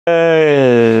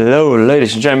Hello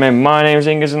ladies and gentlemen, my name is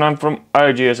Ingus and I'm from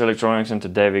RGS Electronics, and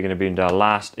today we're going to be in the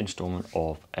last installment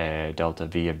of a Delta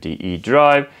VFD-E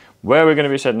drive, where we're going to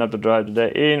be setting up the drive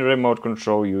today in remote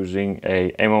control using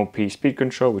a MOP speed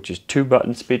control, which is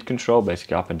 2-button speed control,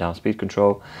 basically up and down speed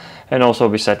control, and also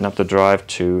be setting up the drive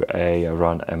to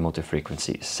run a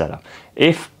multi-frequency setup.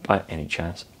 If by any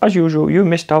chance, as usual, you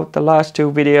missed out the last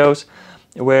two videos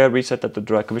where we set up the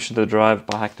drive, commissioned the drive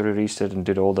by factory reset and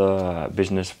did all the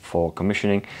business for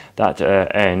commissioning that,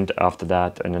 and after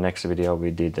that in the next video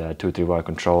we did 2-3 wire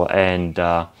control and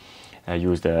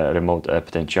used the remote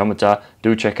potentiometer.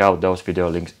 Do check out those video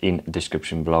links in the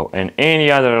description below, and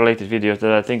any other related videos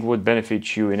that I think would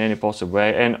benefit you in any possible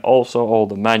way, and also all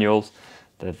the manuals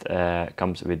that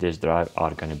comes with this drive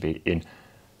are going to be in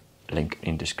link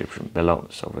in description below.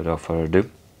 So without further ado,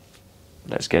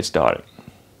 let's get started.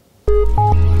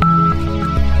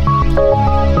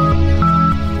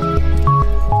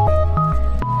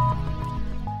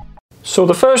 So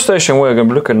the first station we're going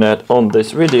to be looking at on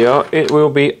this video, it will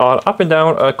be our up and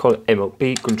down, I call it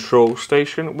MOP control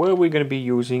station, where we're going to be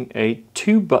using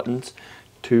 2 buttons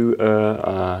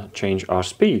to change our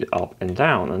speed up and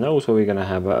down, and also we're going to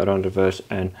have a run reverse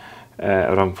and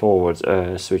run forwards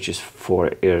switches for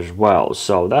it as well.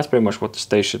 So that's pretty much what the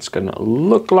station's going to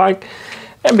look like.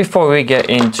 And before we get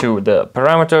into the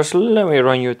parameters, let me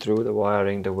run you through the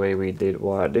wiring the way we did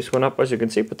wire this one up. As you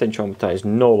can see, potentiometer is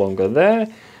no longer there.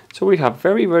 So we have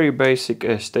very basic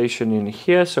station in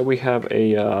here. So we have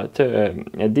a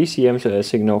DCM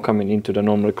signal coming into the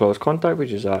normally closed contact,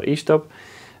 which is our E-stop.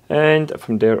 And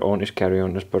from there on is carry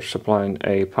on as per supplying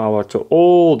a power to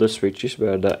all the switches,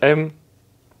 where the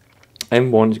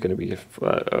M1 is going to be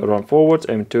run forwards,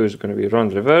 M2 is going to be run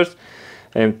reverse,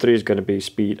 M3 is going to be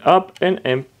speed up, and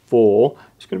M4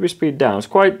 is going to be speed down.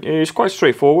 It's quite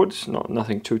straightforward. It's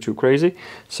nothing too crazy.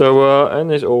 So and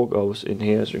this all goes in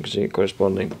here, as you can see,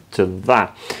 corresponding to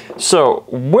that. So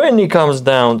when it comes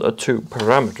down to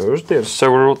parameters, there's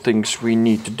several things we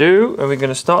need to do, and we're going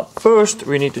to start first.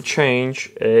 We need to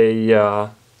change a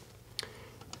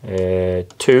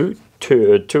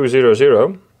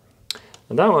 200.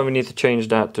 And that one we need to change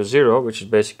that to 0, which is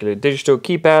basically digital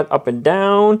keypad up and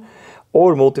down,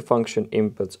 or multifunction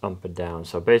inputs up and down.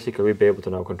 So basically we'll be able to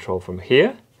now control from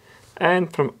here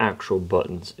and from actual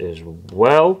buttons as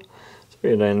well.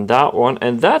 So then that one,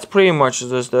 and that's pretty much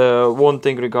just the one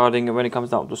thing regarding when it comes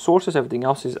down to sources. Everything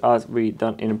else is as we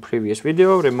done in a previous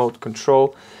video. Remote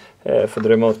control, for the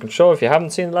remote control, if you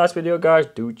haven't seen the last video, guys,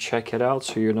 do check it out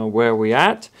so you know where we're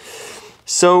at.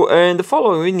 So in the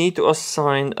following, we need to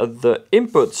assign the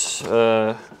inputs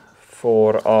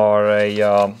for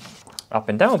our up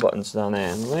and down buttons down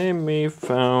there. And let me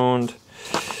found,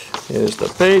 here's the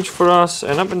page for us,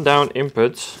 and up and down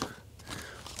inputs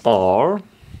are,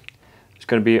 it's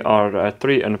going to be our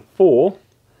 3 and 4,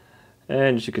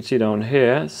 and as you can see down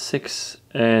here, 6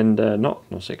 and not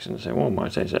 6 and the same one,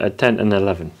 might say 10 and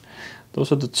 11.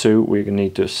 Those are the 2 we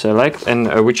need to select, and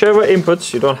whichever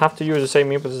inputs, you don't have to use the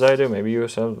same inputs as I do, maybe you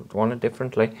want it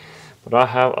differently, but I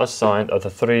have assigned the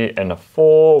 3 and the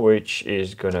 4, which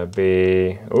is going to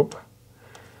be,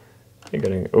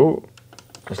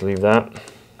 let's leave that.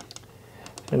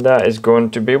 And that is going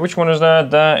to be, which one is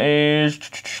that? That is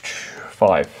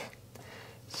 5.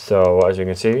 So as you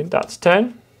can see, that's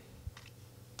 10.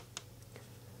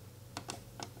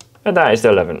 And that is the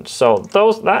 11. So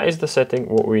that is the setting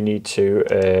what we need to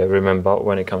remember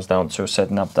when it comes down to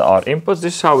setting up our inputs.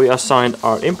 This is how we assigned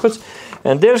our inputs.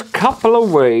 And there's a couple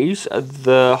of ways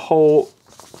the whole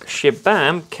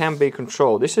shebang can be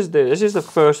controlled. This is the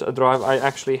first drive I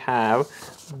actually have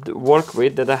work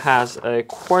with that has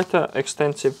quite an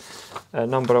extensive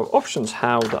number of options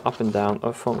how the up and down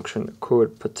function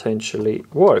could potentially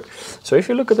work. So if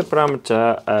you look at the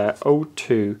parameter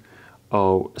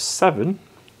 0207,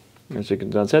 as you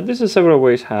can see, this is several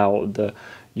ways how the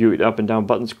up and down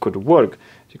buttons could work.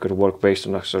 It could work based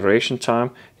on acceleration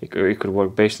time, it could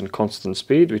work based on constant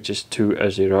speed, which is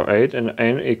 208, and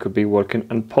it could be working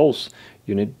on pulse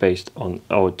unit based on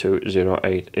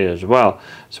 0208 as well.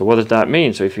 So what does that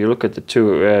mean? So if you look at the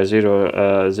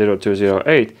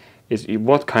 0208, is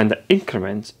what kind of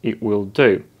increments it will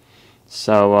do.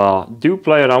 So do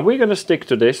play around. We're going to stick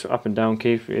to this up and down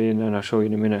key, and I'll show you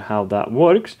in a minute how that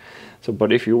works. So,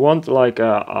 but if you want like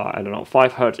I don't know,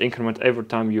 5 Hz increment every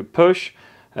time you push,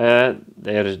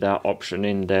 there is that option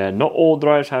in there. Not all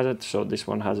drives has it, so this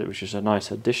one has it, which is a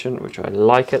nice addition, which I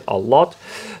like it a lot.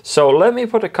 So let me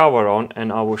put a cover on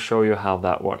and I will show you how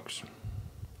that works.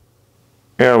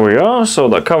 Here we are, so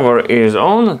the cover is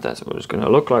on. That's what it's going to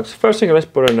look like. So first thing, let's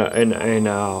put in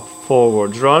a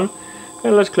forward run.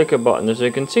 And let's click a button. As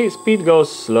you can see, speed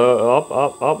goes slow,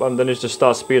 up, and then it just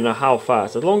starts speeding at how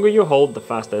fast. The longer you hold, the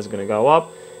faster it's going to go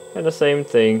up. And the same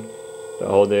thing,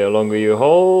 the longer you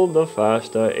hold, the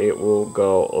faster it will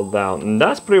go down. And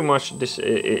that's pretty much this.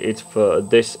 It's for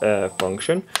this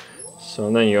function.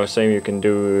 So then you're saying you can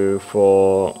do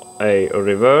for a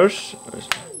reverse.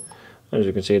 As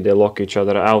you can see, they lock each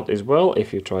other out as well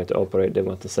if you try to operate them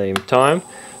at the same time.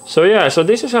 So yeah, so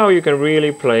this is how you can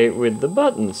really play with the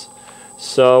buttons.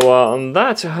 So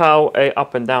that's how a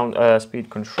up and down speed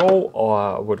control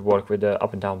would work with the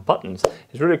up and down buttons.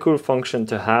 It's a really cool function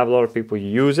to have. A lot of people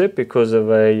use it because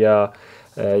of a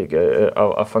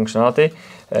functionality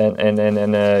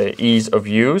and ease of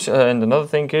use. And another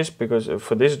thing is because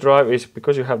for this drive is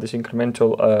because you have this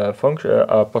incremental function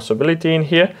possibility in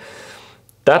here.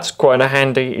 That's quite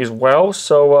handy as well.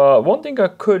 So one thing I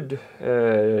could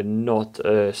not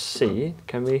see,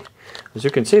 can we, as you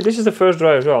can see, this is the first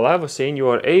drive as well I ever seen. You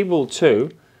are able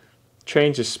to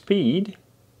change the speed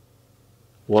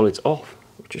while it's off,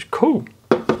 which is cool,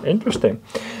 interesting.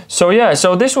 So yeah,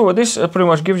 so this pretty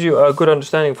much gives you a good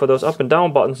understanding for those up and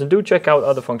down buttons. And do check out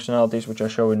other functionalities which I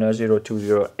show in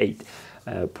 0208.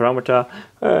 Parameter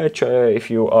if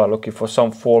you are looking for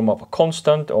some form of a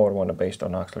constant or one based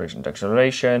on acceleration,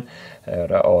 deceleration,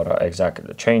 or exactly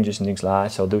the changes and things like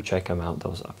that. So do check them out,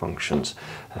 those functions,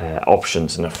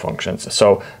 options and the functions.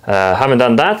 So having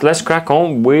done that, let's crack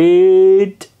on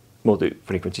with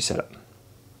multi-frequency setup.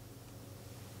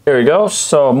 Here we go.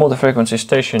 So multi-frequency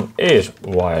station is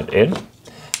wired in.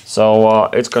 So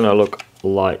it's gonna look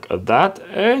like that,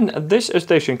 and this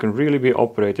station can really be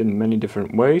operated in many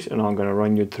different ways, and I'm going to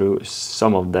run you through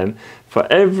some of them. For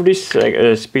every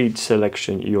speed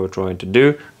selection you're trying to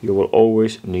do, you will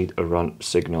always need a run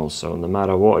signal. So no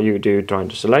matter what you do trying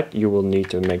to select, you will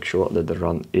need to make sure that the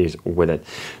run is with it.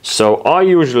 So I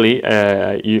usually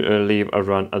leave a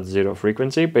run at 0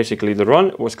 frequency. Basically the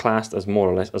run was classed as more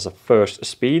or less as a first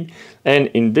speed,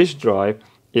 and in this drive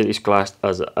it is classed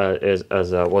as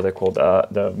what they call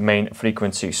the main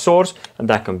frequency source, and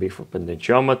that can be for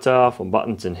potentiometer, for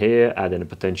buttons in here, add in a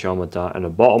potentiometer and a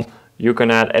bottom. You can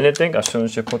add anything. As soon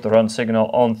as you put the run signal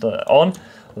on,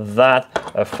 that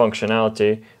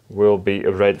functionality will be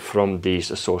read from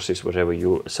these sources, whatever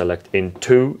you select in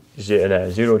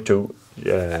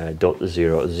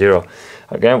 02.00.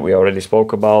 Again, we already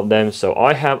spoke about them, so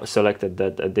I have selected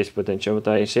that this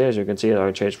potentiometer is here. As you can see, I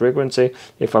changed frequency.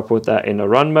 If I put that in a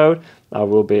run mode, I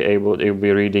will be able, it will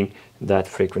be reading that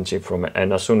frequency from it.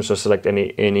 And as soon as I select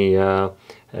any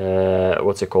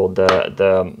what's it called,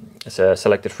 the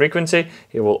selected frequency,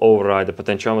 it will override the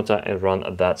potentiometer and run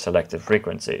at that selected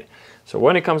frequency. So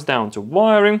when it comes down to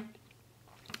wiring,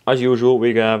 as usual,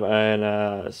 we have an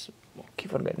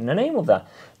keep forgetting the name of that,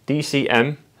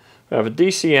 DCM. We have a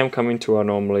DCM coming to our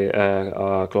normally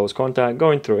close contact,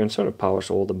 going through and sort of powers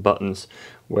all the buttons,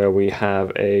 where we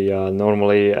have a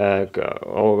normally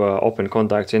open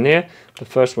contacts in here. The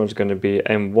first one is going to be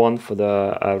M1 for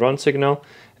the run signal.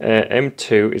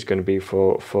 M2 is going to be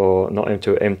for not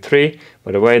M2, M3.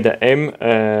 By the way, the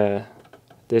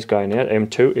this guy in here,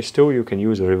 M2, is still, you can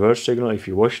use a reverse signal if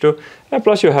you wish to. And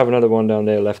plus you have another one down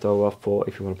there left over for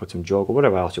if you want to put some jog or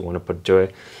whatever else you want to put to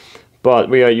it. But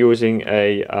we are using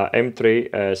a M3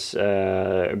 as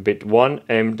bit 1,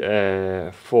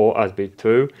 M4 as bit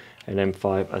 2, and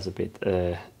M5 as a bit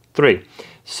 3.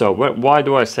 So why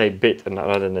do I say bit and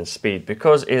rather than speed?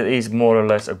 Because it is more or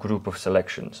less a group of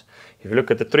selections. If you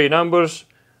look at the 3 numbers,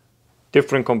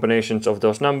 different combinations of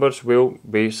those numbers will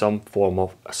be some form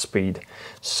of speed.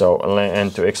 So,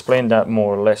 and to explain that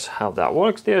more or less how that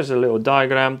works, there's a little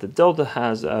diagram that Delta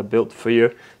has built for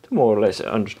you to more or less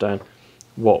understand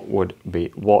what would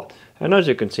be what. And as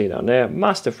you can see down there,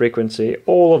 master frequency,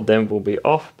 all of them will be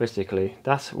off. Basically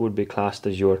that would be classed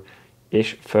as your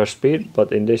first speed,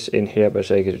 but in here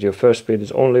basically your first speed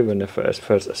is only when the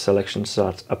first selection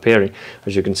starts appearing.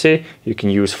 As you can see, you can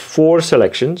use 4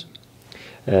 selections,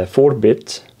 4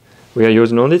 bits. We are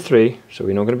using only 3, so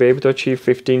we're not going to be able to achieve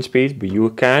 15 speeds, but you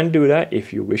can do that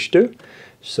if you wish to.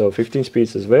 So 15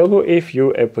 speeds is available if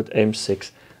you put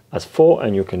M6 as 4,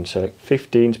 and you can select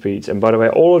 15 speeds. And by the way,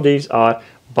 all of these are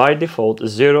by default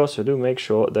 0, so do make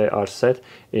sure they are set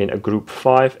in a group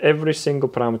 5. Every single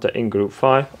parameter in group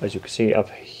 5, as you can see up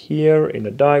here in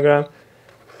the diagram,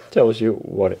 tells you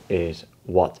what is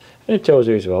what. And it tells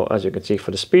you as well, as you can see,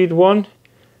 for the speed 1,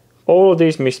 all of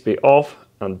these must be off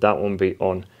and that one be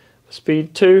on. For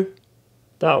speed 2,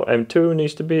 that M2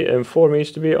 needs to be, M4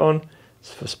 needs to be on.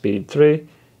 For speed 3,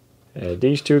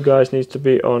 these 2 guys needs to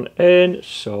be on, and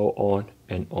so on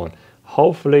and on.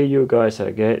 Hopefully you guys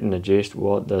are getting the gist.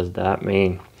 What does that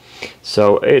mean?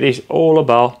 So it is all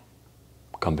about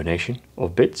combination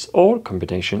of bits or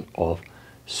combination of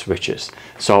switches.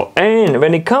 So, and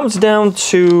when it comes down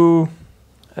to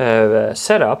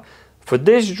setup for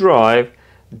this drive,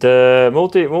 the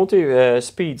multi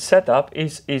speed setup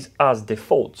is as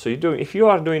default. So if you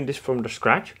are doing this from the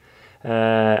scratch,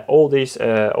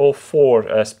 all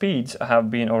four speeds have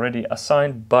been already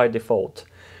assigned by default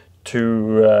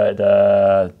to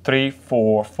the 3,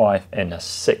 4, 5 and a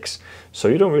 6. So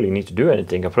you don't really need to do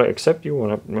anything except you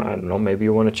want to, I don't know, maybe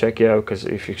you want to check it out, because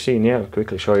if you see here, I'll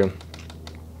quickly show you.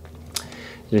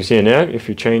 You see in there, if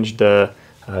you change the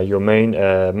your main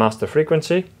master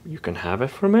frequency, you can have it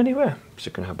from anywhere. So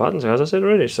you can have buttons, as I said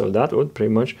already. So that would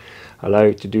pretty much allow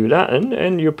you to do that,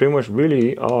 and you pretty much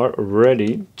really are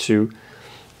ready to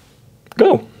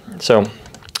go. So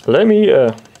let me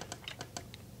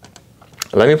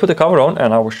put the cover on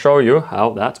and I will show you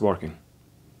how that's working.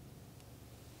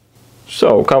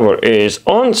 So cover is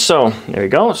on, so there we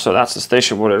go. So that's the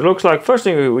station, what it looks like. First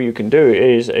thing you can do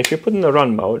is, if you put in the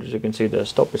run mode, as you can see the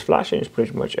stop is flashing, it's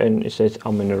pretty much, and it says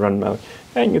I'm in the run mode.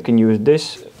 And you can use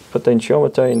this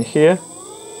potentiometer in here,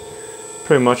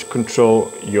 pretty much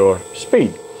control your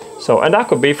speed. So, and that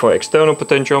could be for external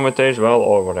potentiometer as well,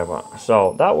 or whatever.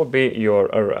 So that would be your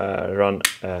run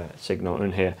signal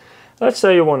in here. Let's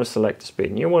say you want to select the speed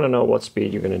and you want to know what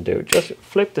speed you're going to do. Just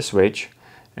flip the switch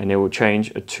and it will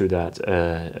change to that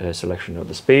selection of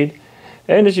the speed.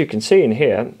 And as you can see in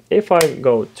here, if I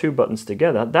go 2 buttons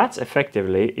together, that's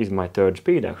effectively is my 3rd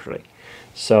speed actually.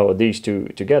 So these two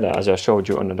together, as I showed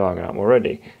you on the diagram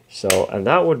already. So, and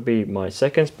that would be my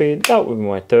 2nd speed, that would be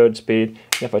my 3rd speed.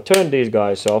 And if I turn these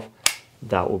guys off,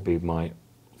 that would be my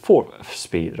 4th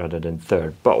speed rather than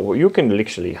 3rd. But you can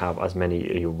literally have as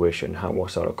many you wish and have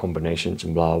what sort of combinations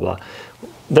and blah blah.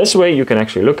 This way you can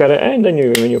actually look at it, and then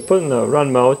when you put in the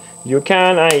run mode, you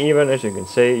can even, as you can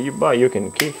see, you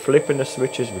can keep flipping the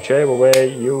switches whichever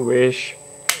way you wish.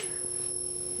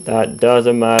 That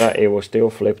doesn't matter, it will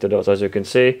still flip to those. As you can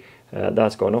see,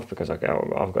 that's gone off because I've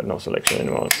got no selection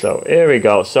anymore. So here we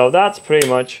go. So that's pretty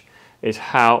much is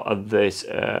how this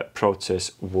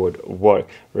process would work.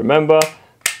 Remember,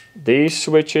 these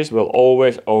switches will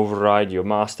always override your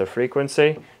master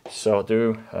frequency, so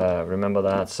do remember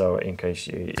that, so in case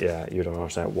you don't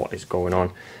understand what is going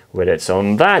on with it. So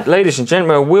on that, ladies and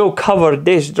gentlemen, we'll cover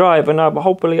this drive, and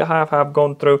hopefully I have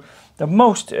gone through the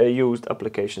most used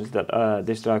applications that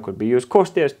this drive could be used. Of course,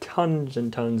 there's tons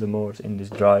and tons of more in this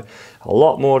drive, a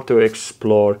lot more to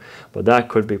explore, but that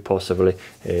could be possibly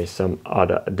some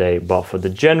other day. But for the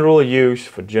general use,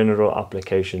 for general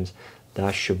applications,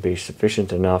 that should be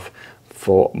sufficient enough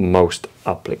for most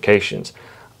applications.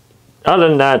 Other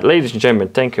than that, ladies and gentlemen,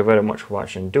 thank you very much for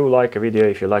watching. Do like a video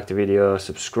if you like the video,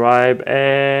 subscribe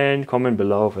and comment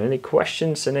below for any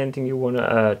questions and anything you want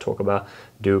to talk about.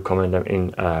 Do comment them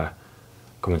in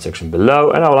comment section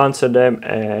below and I'll answer them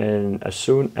and as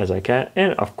soon as I can,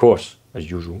 and of course,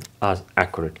 as usual, as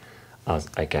accurate as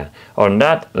I can. On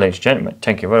that, ladies and gentlemen,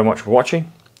 thank you very much for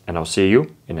watching and I'll see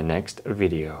you in the next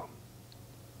video.